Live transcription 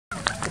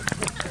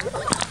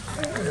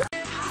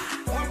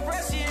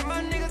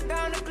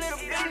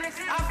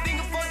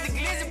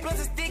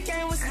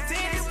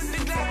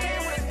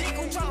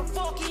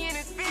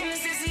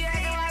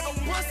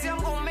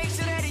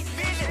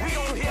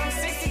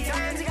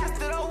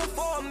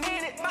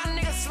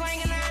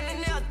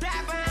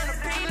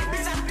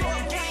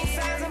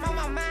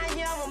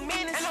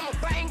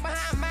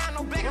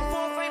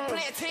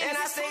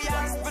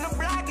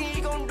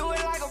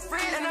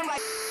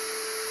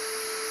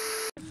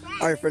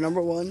All right, for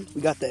number 1,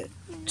 we got that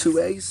 2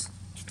 eggs.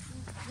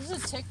 This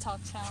is a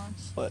TikTok challenge.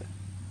 What?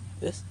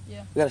 This?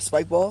 Yeah. We got a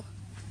spike ball.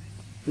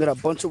 We got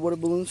a bunch of water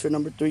balloons for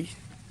number 3.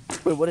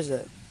 Wait, what is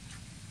that? A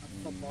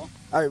football.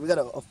 All right, we got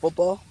a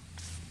football.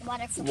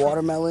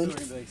 Watermelon.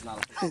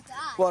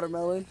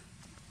 Watermelon.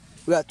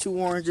 We got 2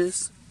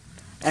 oranges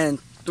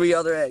and 3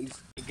 other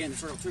eggs. Again, the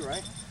circle too,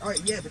 right? All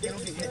right, yeah, but they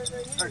don't get hit.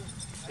 All right.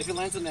 If it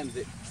lands on them,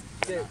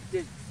 Yeah,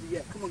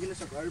 come on, give me a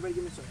circle. Everybody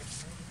give me a circle.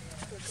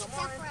 Come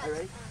on. Are you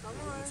ready? Come on.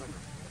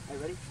 Are you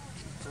ready?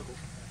 Circle.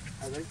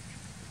 Are you ready?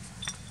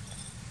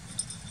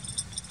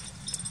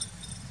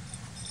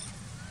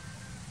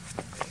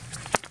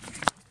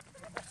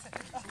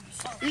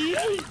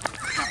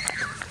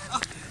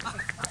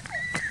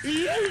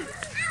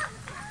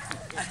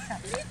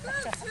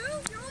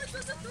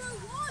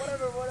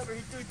 Whatever,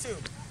 he threw 2.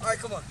 All right,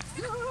 come on.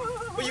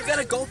 But you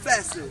gotta go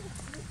faster.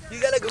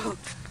 You gotta go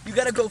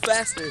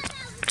faster.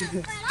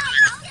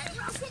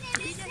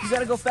 You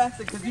gotta go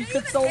faster because he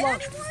took so long.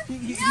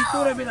 He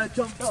threw him and I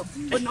jumped up.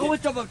 But no one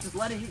jumped up, just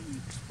let it hit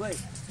you.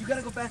 Wait, you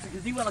gotta go faster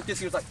because he went like this.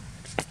 He was like.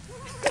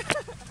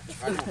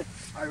 All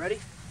right, ready?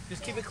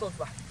 Just keep it close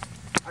by. All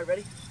right,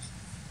 ready?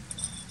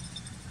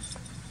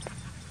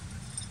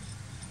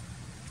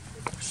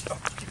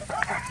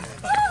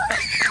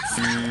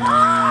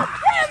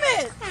 Damn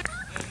it!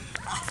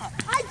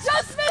 I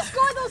just missed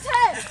Gordo's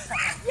head!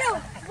 Yo,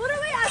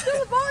 literally I threw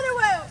the ball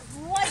away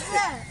like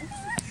that.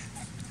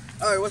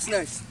 Alright, what's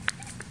next?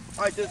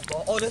 Alright, this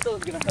ball. Oh, this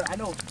one's gonna hurt. I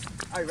know.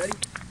 Alright, ready?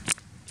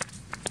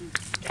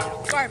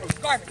 Garbage.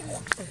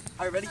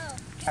 Alright, ready?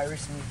 Alright,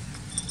 race me.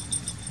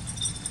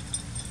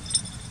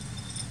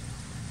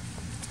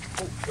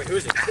 Oh, wait, who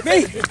is it?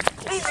 Me!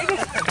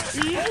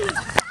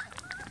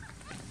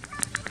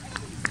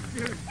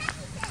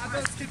 I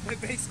about to kick my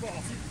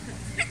baseball.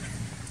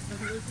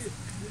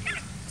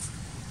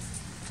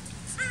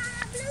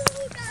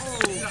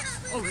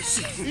 Oh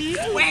shit.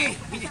 Wait!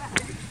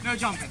 No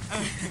jumping.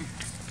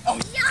 Oh.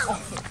 Yeah,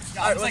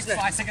 I was like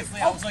 5 seconds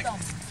late. I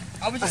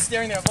was just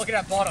staring there looking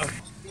at bottom.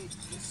 You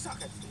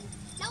suck at me.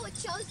 No, it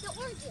chose the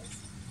oranges.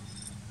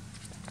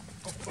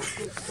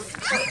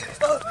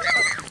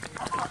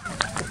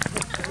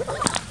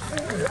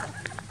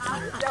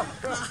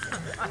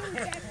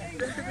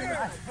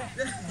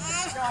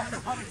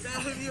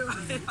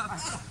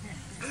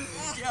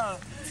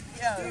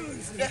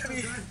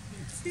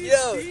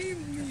 Yo.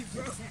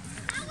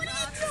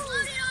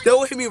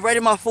 Don't hit me right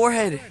in my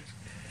forehead.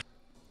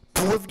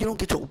 Boy, if you don't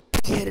get your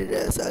pig-headed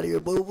ass out of here,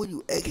 boy, what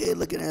you egghead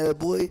looking at,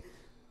 boy?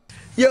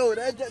 Yo,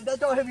 that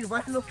don't hit me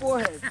right in the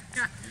forehead.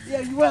 Yeah,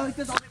 you went like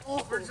this. I was like,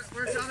 oh. Where's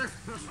the other?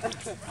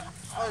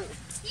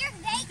 Here,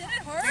 they did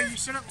it hurt? Yeah, you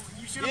should have.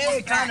 Yeah,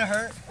 it kind of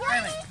hurt.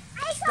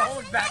 Don't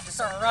look back to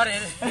start running.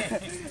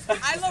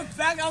 I looked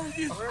back. I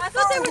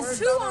thought there was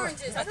 2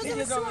 oranges.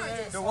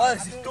 There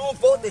was. You threw them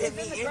both to hit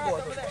me in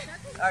both.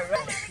 Alright,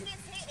 ready? Whoever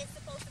gets hit is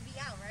supposed to be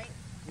out, right?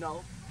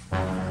 No.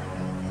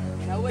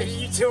 No way.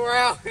 You 2 are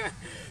out.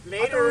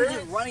 Later. I thought we were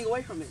just running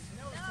away from it.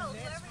 No,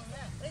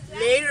 whoever.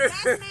 Later.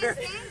 Last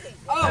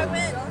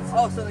man standing.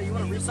 Oh, so you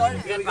want to restart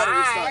it? Yeah, we gotta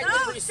restart. No,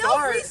 don't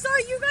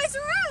restart. You guys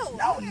are out.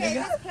 No,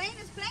 nigga. It's plain.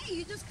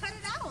 You just cut it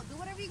out. Do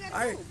whatever you gotta do.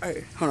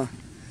 Alright, hold on.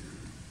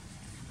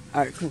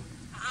 Alright, cool.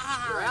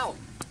 You're out.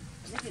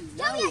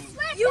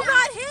 You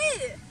got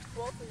hit.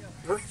 Both of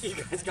you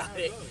guys got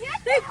it.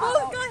 They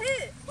both got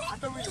hit. I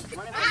thought we were just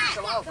running away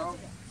from out, bro.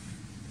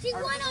 She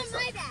won on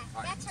my back.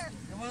 That's her. Joey.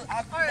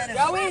 I'm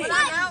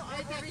out.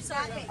 I can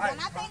restart. Okay, you're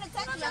not paying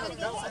attention. You're gonna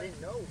get I hit.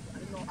 didn't know.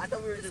 I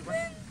thought we were just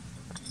running.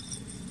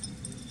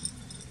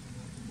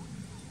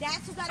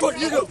 That's who got Good,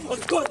 hit.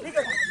 nigga. Good,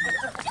 nigga.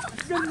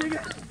 Good,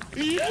 nigga.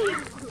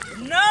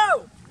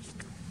 No.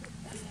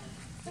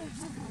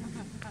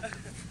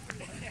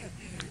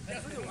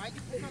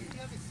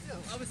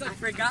 I was like,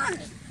 forgot.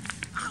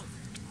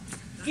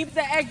 Keep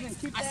the eggs in.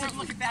 Keep the I started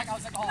looking back. I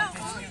was like, oh.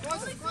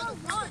 Only throw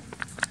one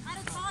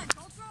at a time.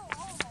 Don't throw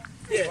all of them.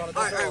 Yeah.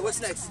 Alright, what's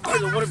next?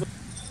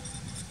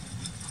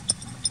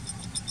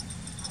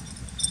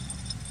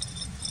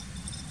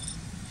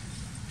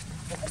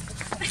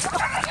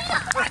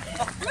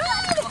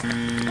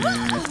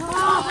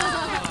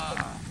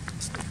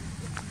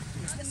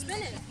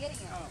 Spin it. Getting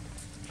it.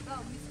 Go,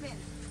 you spin.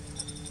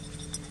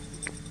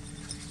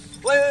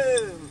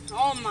 Wait.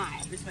 Oh my.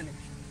 Respin it.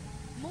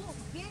 Move.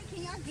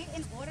 Can y'all get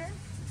in order?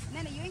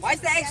 Nana, you ain't Why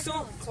is the egg supposed to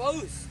so get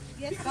close?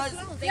 Yes, Because-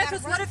 it's close. They Yeah, gotta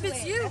 'cause run what if to it's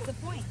it. you? That's the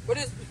point. What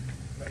is?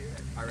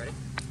 All right, ready?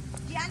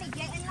 Gianni,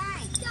 get in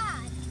line.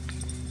 God.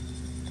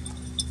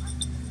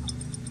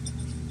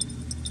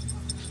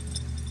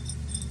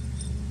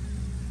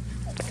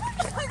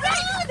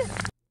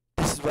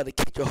 This is why they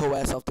kicked your whole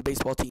ass off the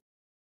baseball team.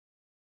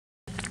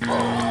 What's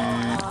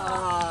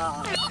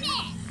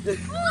that?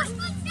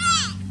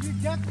 You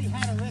definitely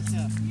had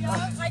Alyssa.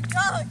 Yeah, I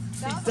ducked.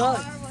 He's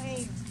done. Horrible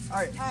aim.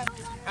 Alright.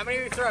 How many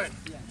are you throwing? No,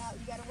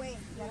 you gotta wait. You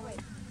gotta wait.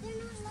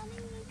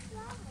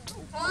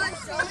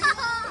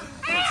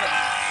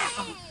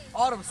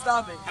 Autumn,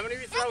 stop it. How many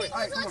are you throwing?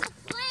 Alright, come on.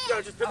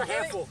 Yo, just pick a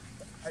handful.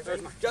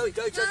 Joey,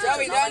 Joey, no. Now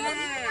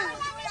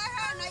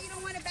you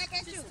don't want it back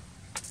at you.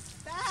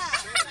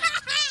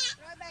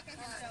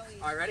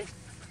 Alright, ready?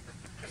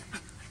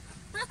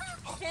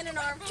 Cannon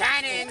arm.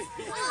 Cannon!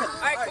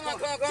 Alright, come on.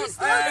 Just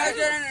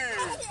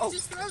throw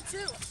Just throw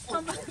two.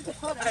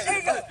 There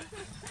you go.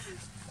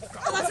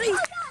 Oh, that's me.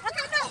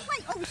 Okay, no,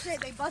 wait. Oh shit,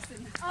 they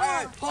busting.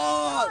 Alright,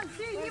 pause. Oh,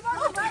 dude, he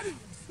wasn't ready.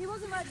 He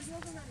wasn't ready.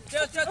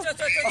 Chill. No,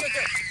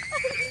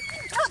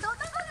 don't.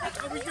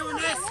 Are we doing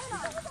this?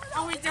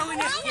 Are we doing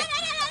this?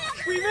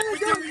 We really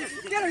doing this.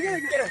 Get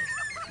her.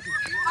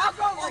 I'll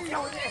go. We're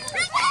doing this.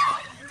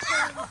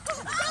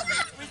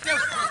 We're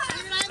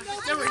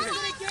doing this.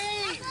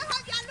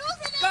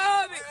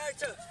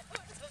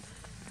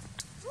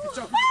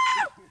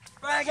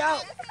 Frag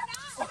out.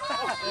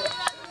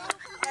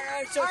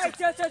 Chill. Guys,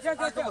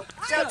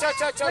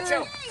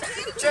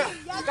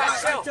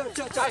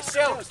 chill. Guys,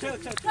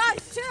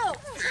 chill.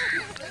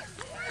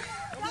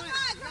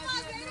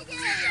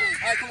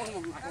 Alright, come on.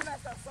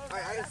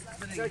 Alright,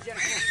 so Jenna,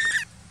 come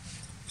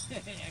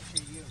on.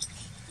 Actually, you.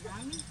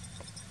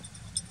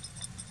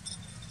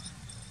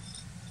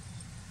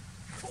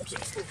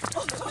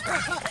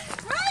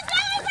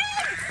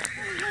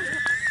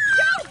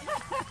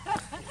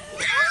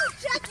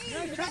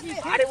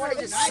 I didn't want to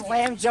just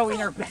slam Joey in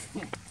her back.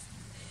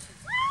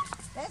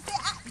 That's it.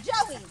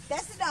 Joey,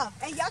 that's enough.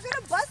 And y'all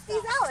gonna bust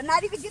these out and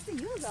not even get to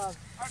use them.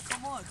 Alright,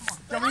 come on.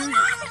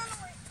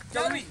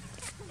 Joey.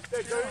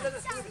 Joey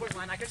doesn't see the point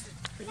line. I can just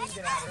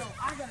get out of it.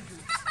 I gotta do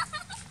it.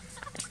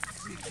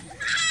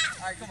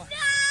 Alright, come on.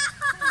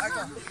 Alright, come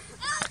on.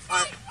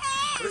 Alright,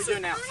 what are we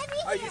doing now?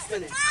 Alright, you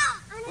spin it.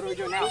 What are we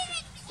doing now?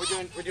 We're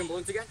doing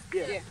balloons again?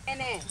 Yeah. And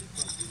then.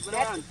 Spin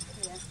around.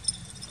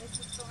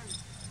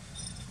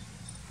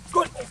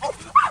 Good.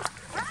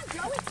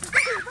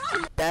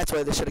 That's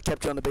why they should have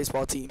kept you on the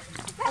baseball team.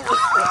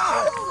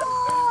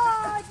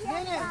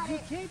 You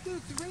can't do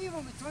 3 of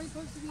them. It's only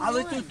supposed to be I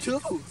only do 2.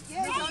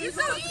 Yeah, you do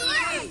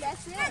 3.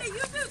 That's it. You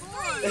do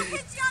 3. You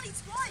hit Johnny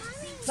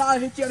twice. No, I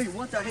hit Johnny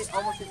once. I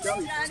almost hit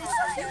Joey. You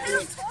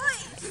hit him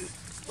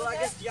twice. Well, I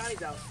guess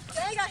Johnny's out.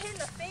 They got hit in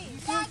the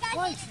face.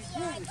 twice. You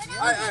do it.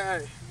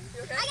 Alright.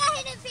 I got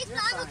hit in the face, but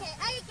I'm okay.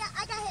 I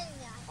got hit in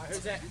the eye. Alright,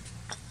 who's that?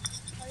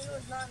 Oh, you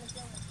was not in the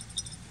game.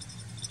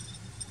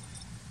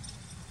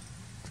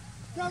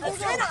 Go. Oh,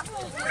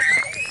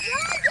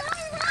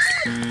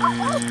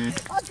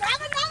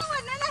 grab another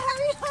one. Nana,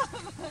 hurry up.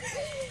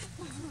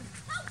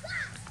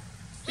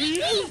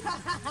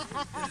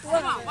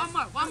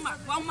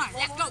 One more.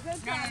 Let's go. Good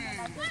try.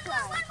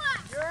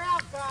 You're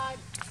out, God.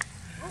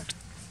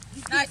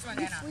 Nice one,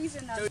 Nana.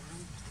 Squeezing up.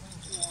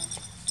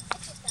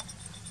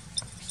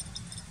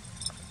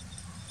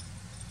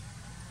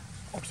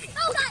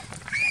 Oh God!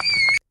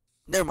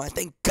 Never mind.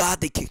 Thank God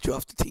they kicked you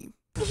off the team.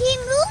 He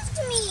moved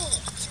me.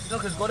 No,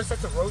 because Gordon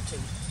starts to rotate.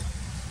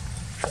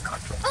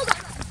 Oh God!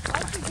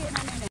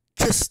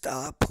 Just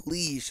stop.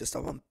 Please, just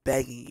stop. I'm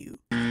begging you.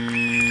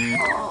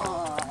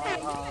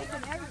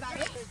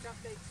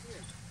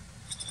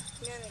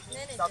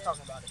 Stop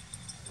talking about it.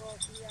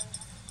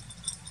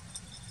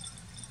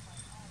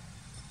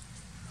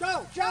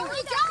 Go,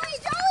 Joey.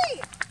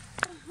 Joey!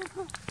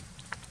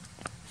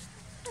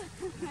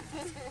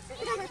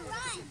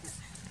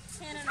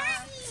 Cannon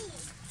arm.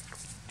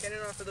 Get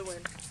it off for the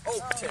win. Oh,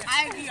 shit. You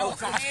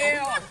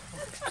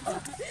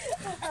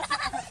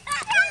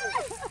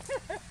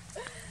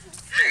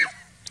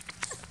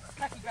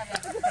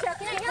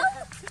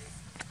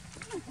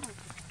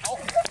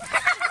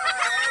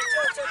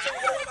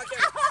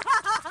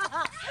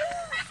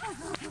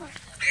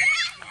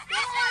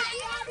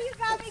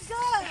got me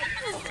good.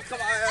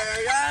 Come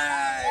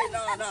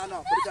on. No.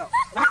 Put it down.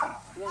 I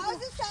was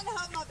just trying to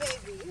help my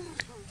baby.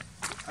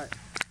 I'm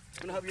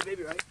gonna help your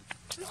baby, right?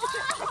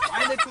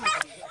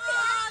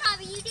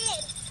 Bobby, you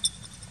did.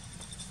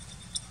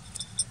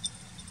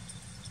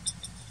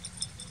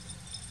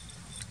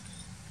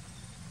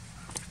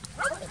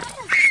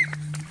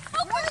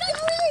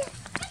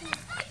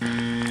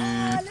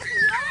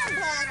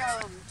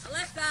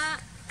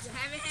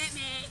 haven't hit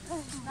me.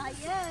 Not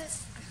yet.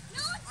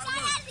 No, it's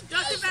not.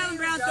 Justin Allen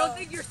Brown, don't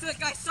think you're sick.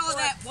 I saw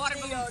that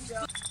watermelon.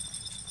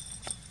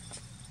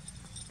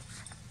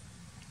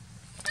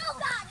 Oh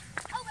God!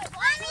 Oh wait,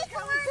 why me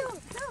coming?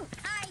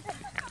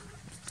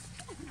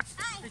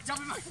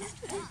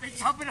 They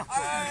jumping up.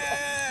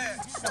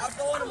 Stop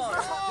going him on.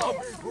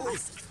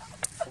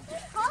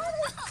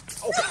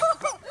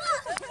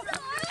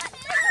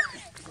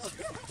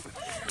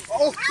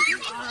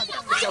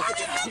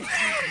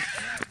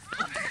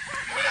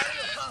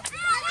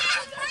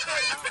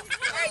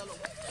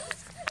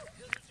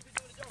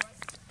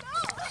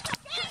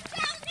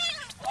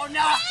 Oh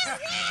no!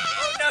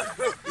 Oh no!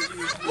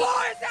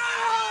 Boy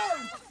down!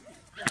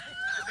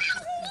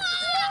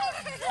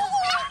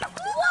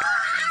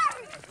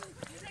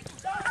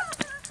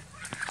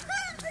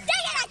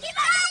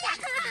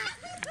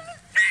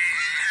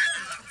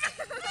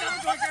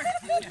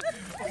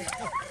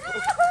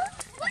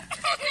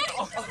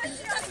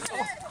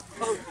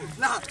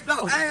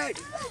 No, hey!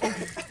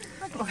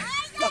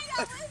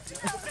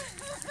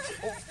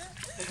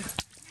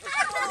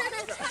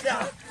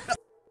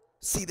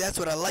 See, that's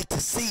what I like to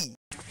see.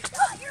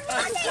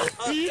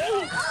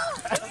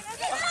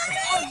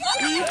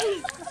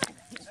 Y'all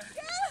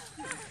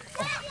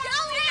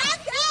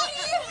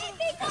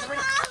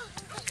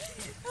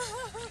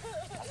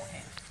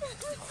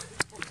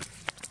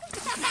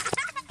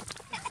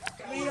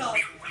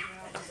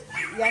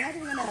not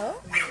even gonna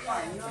help?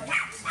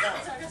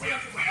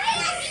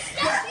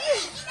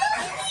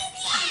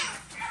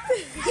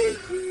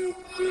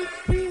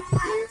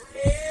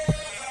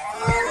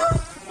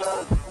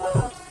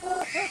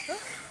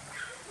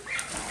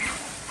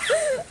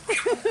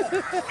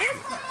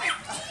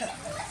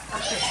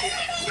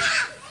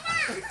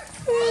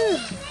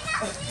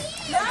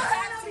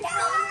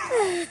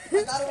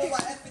 I got it with my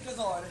ethnicas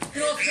on.